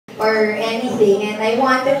or anything. And I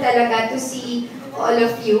wanted talaga to see all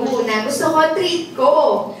of you na gusto ko, treat ko.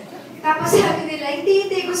 Tapos sabi nila,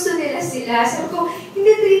 hindi, gusto nila sila. Sabi ko,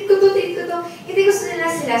 hindi, treat ko to. Hindi gusto nila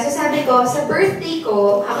sila. So sabi ko, sa birthday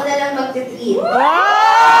ko, ako na lang magte-treat.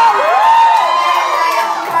 Wow! Kaya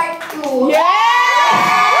ko part 2. Yeah!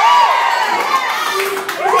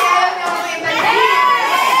 Kasi ayaw niyo ako may mag-treat.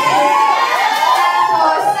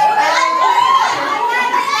 Tapos,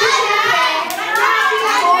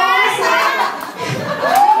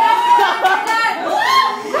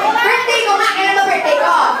 birthday ko nga, kailan ba birthday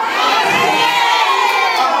ko?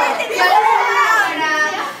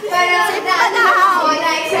 Na-excite ako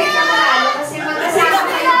lalo kasi magkasama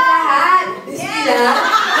kayong lahat. Sila?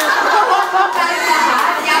 Magkasama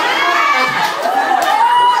lahat? Yaman mo na.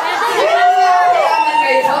 Yaman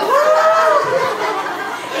kayo?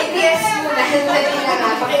 ATS muna. Dali na nga.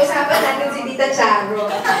 Pakiusapan natin si Tita Charo.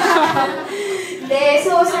 Hindi.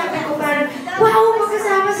 So, sabi ko parang, wow,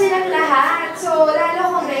 magkasama silang lahat. So, lalo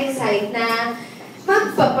akong na-excite na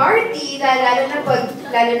magpa-party. Lalo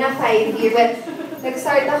na 5-year. But,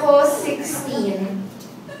 nag-start ako 16.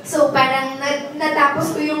 So parang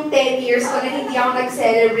natapos ko yung 10 years ko na hindi ako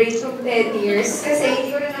nag-celebrate yung 10 years. Kasi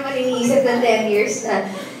hindi ko na naman iniisip ng 10 years na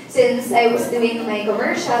since I was doing my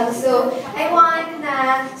commercial. So I want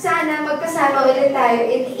na sana magkasama ulit tayo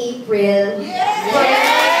in April.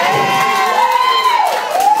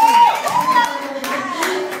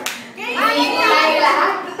 Tayo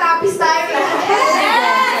lahat. Tapis tayo lahat.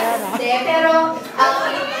 Pero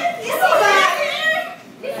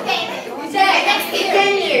in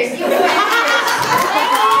 10 years. Punta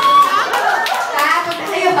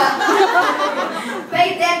kayo ha.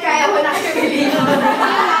 By then, kaya ko na kamili.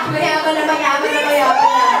 Mayaman na.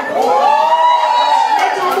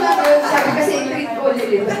 Joke lang yun. Sabi kasi treat ko,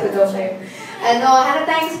 lilipas ko daw kayo. Hanap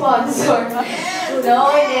tayong sponsor.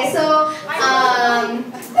 No, hindi. So,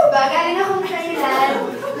 diba, galing akong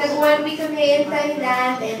Thailand. Nag-1 week kami in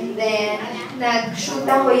Thailand. And then, nag-shoot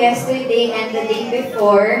ako yesterday and the day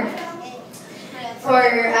before for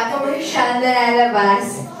a commercial na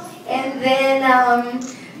lalabas. And then,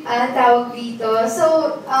 tawag dito.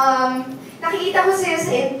 So, nakikita ko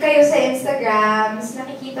kayo sa Instagrams,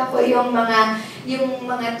 nakikita ko yung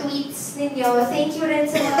mga tweets ninyo. Thank you rin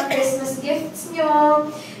sa mga Christmas gifts nyo.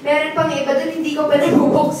 Meron pang iba doon, hindi ko pa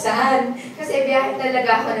nabubuksan. Kasi biyahe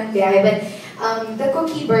talaga ako ng biyahe. But, the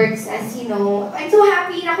KrisPiBerks, as you know, I'm so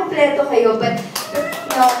happy na kompleto kayo. But,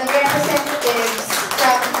 the representatives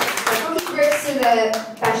from to the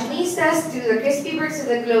fashionistas, to the KrisPiBerks, to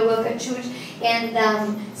the global kachuch, and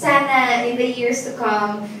sana in the years to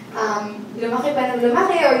come, lumaki pa ng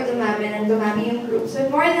lumaki or dumami yung group. So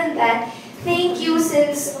more than that, thank you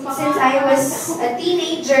since I was a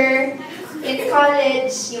teenager in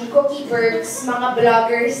college, yung KrisPiBerks, mga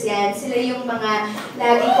vloggers yan, sila yung mga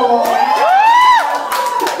lagi kong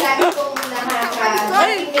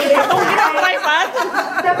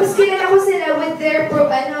tapos kilala ko sila with their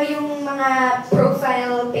yung mga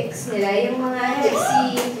profile pics nila, yung mga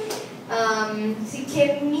si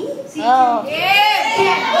Kimmy? Kilala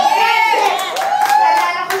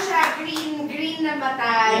ko siya, green na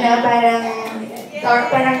mata, na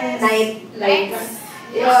parang night light.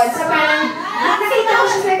 Yun, so parang, nakita ko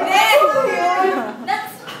siya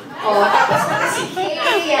tapos si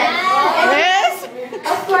Kay, yan.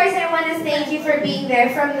 Of course, I want to thank you for being there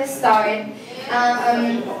from the start.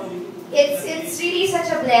 It's really such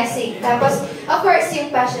a blessing. Tapos, of course,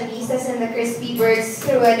 yung fashionistas and the KrisPiBerks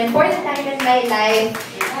through an important time in my life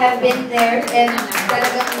have been there. And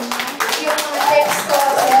talagang yung mga trips ko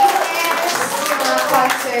sa US, yung mga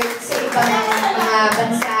concerts sa ibang mga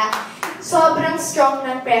bansa, sobrang strong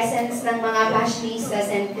ng presence ng mga fashionistas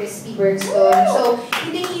and KrisPiBerks doon. So,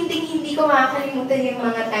 hindi ko makakalimutan yung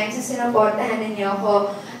mga times na sinuportahan ninyo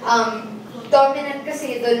ako. Dominant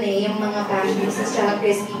kasi doon yung mga fashionistas at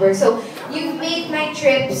KrisPiBerks. So, you've made my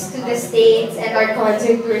trips to the States and our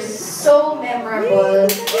concert tours so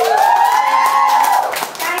memorable.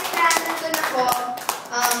 Kahit na nandun ako,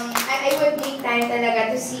 I would make time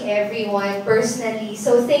talaga to see everyone personally.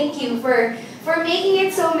 So, thank you for making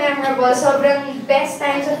it so memorable. Sobrang best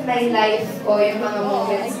times of my life ko yung mga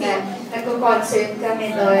moments na nagko-concert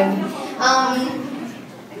kami doon.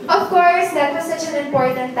 Of course, that was such an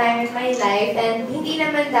important time in my life and hindi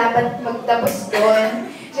naman dapat magtapos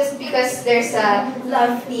doon just because there's a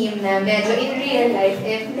love theme na medyo in real life,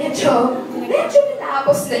 medyo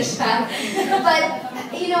natapos na siya. But,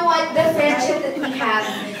 you know what? The friendship that we have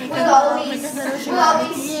will always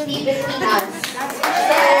be between us.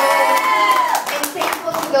 So, I'm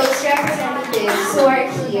thankful to those representatives who are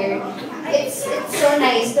here. It's so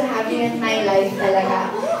nice to have you in my life talaga.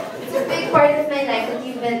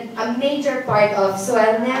 a major part of. So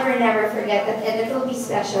I'll never forget that, and it will be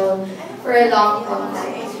special for a long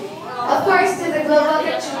time. Of course, to the Global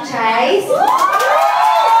Kachuchais. Again,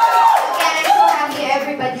 I'm so happy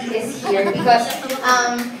everybody is here because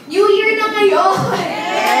New Year na ngayon!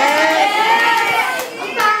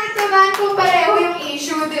 Ang pangit naman kung pareho yung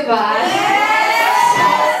issue, di ba?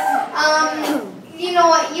 You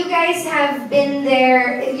know, you guys have been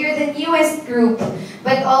there, you're the newest group,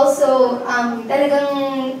 but also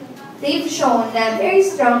talagang they've shown na very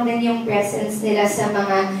strong din yung presence nila sa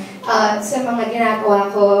mga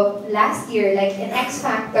ginagawa ko last year, like in X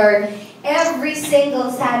Factor. Every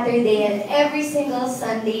single Saturday and every single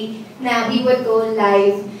Sunday na we would go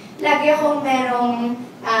live, lagi akong merong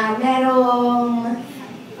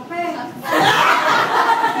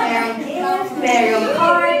gift, merong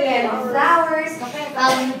card, merong flowers,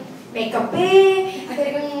 may kape,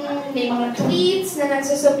 may mga tweets na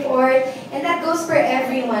nagsusupport, and that goes for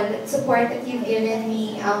everyone, that support that you've given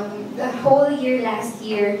me the whole year last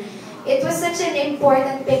year. It was such an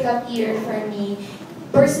important pickup year for me,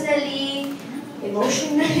 personally,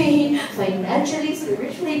 emotionally, financially,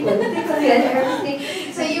 spiritually, politically, and everything.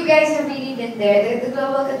 So you guys have really been there. The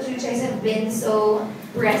Global Kachuchais have been so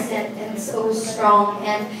present and so strong,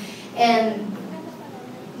 and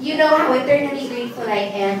you know how eternally grateful I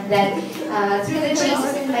am that through the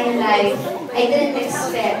changes in my life, I didn't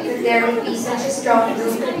expect that there would be such a strong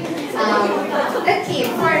group that came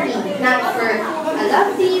for me, not for a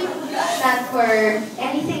love team, not for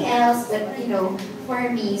anything else, but you know, for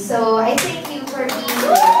me. So I thank you for being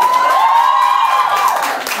there.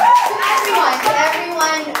 To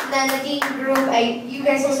everyone na naging group, you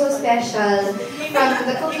guys are so special. From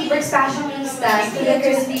the KrisPiBerks Fashionistas to the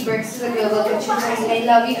KrisPiBerks to the Global Kachuchais, I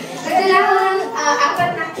love you. Nagdala ko ng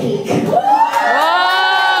 4 na cake.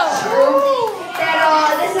 Wow! Pero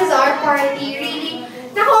this is our party, really.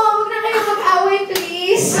 Naku, huwag na kayo mag-away,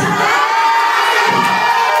 please.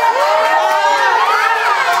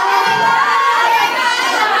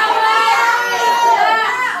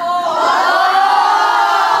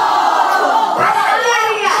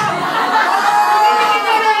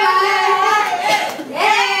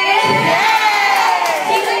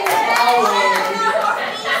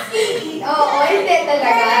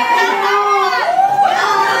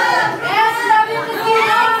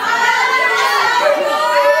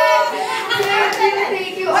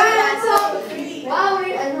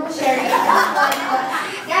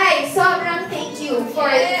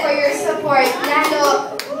 For your support.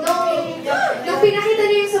 Lalo, nung pinakita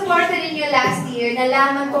niyo yung support ninyo last year,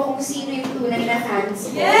 nalaman ko kung sino yung tunay na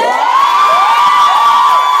fans ko.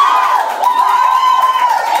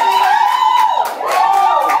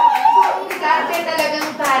 Dati talagang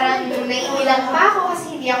parang naiilang pa ako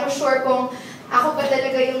kasi hindi ako sure kung ako ba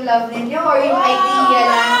talaga yung love ninyo or yung idea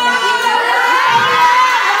lang na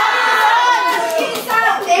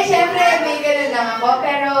hindi, syempre may gano'n lang ako,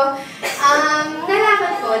 pero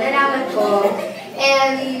nalaman ko,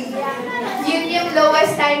 and yun yung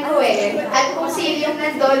lowest time ko eh. At kung sino yung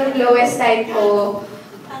nandun yung lowest time ko,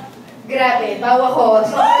 grabe, bawa ko.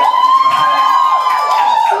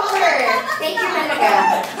 Super! Thank you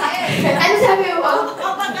talaga. Ano sabi mo?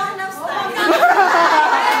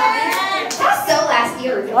 That's still last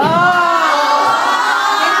year. Ginawa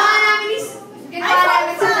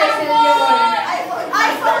namin sa personal yun.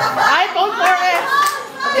 iPhone 4S!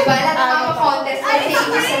 Diba? Lahat ng mga contest na thank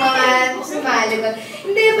you sa mga sumali.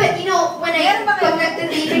 Hindi, but you know, pag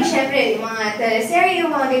nagtitipid, syempre, yung mga teleserye,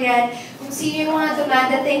 yung mga ganyan, kung sino yung mga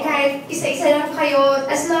dumadating, kahit isa-isa lang kayo,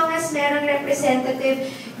 as long as merong representative,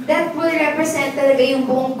 that will represent talaga yung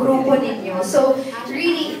buong grupo ninyo. So,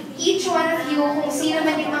 really, each one of you, kung sino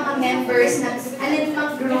man yung mga members ng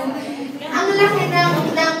alinmang group, ang laki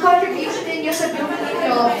ng contribution ninyo sa group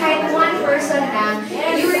ninyo, kahit one person lang,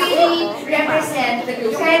 you really represent the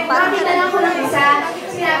group. Kahit makita lang ko ng isa,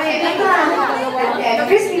 sinabi, ito I'm a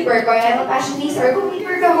KrisPiBerk, or I'm a fashionista, or kung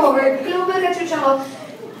KrisPiBerk ako, or Global Kachuchais ako,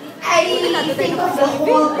 I think of the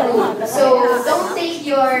whole group. So, don't take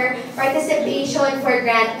your participation for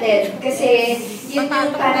granted. Kasi, yun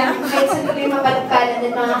yung parang kahit sa tuloy mapagpalan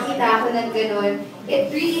at makakita ako ng ganun,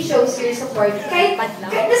 it really shows your support. Kahit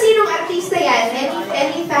na sinong artista yan,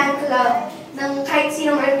 any fan club ng kahit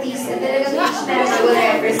sinong artista, talagang each member will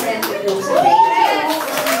represent the group. So, thank you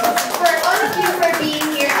for all of you for being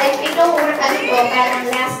here. I know, parang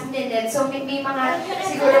last minute. So, may mga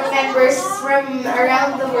siguro members from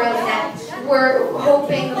around the world that were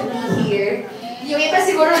hoping to be here. Yung iba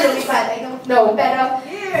siguro lumipad, I don't know. Pero,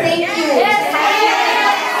 thank you.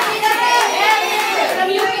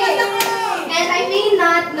 And I may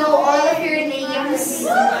not know all of your names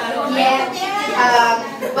yet,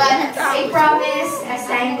 But I promise, as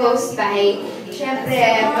time goes by, syempre,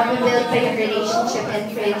 mabibuild pa yung relationship and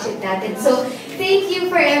friendship natin. So, thank you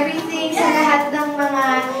for everything sa lahat ng mga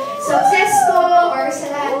success ko or sa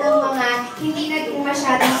lahat ng mga hindi naging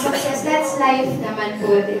masyadong success. That's life naman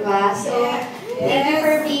po, di ba? So, thank you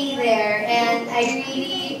for being there. And I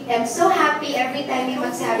really am so happy every time may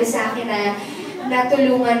magsabi sa akin na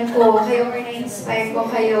natulungan ko kayo or na-inspire ko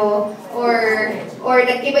kayo or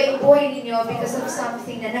nag-iba yung buhay ninyo because of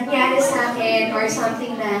something na nangyari sa akin or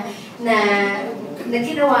something na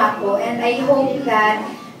ginawa ko. And I hope that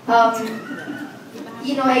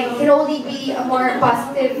you know, I can only be a more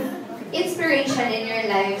positive inspiration in your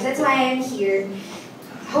lives. That's why I'm here.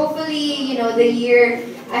 Hopefully, you know, the year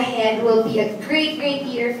ahead will be a great, great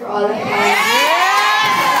year for all of us.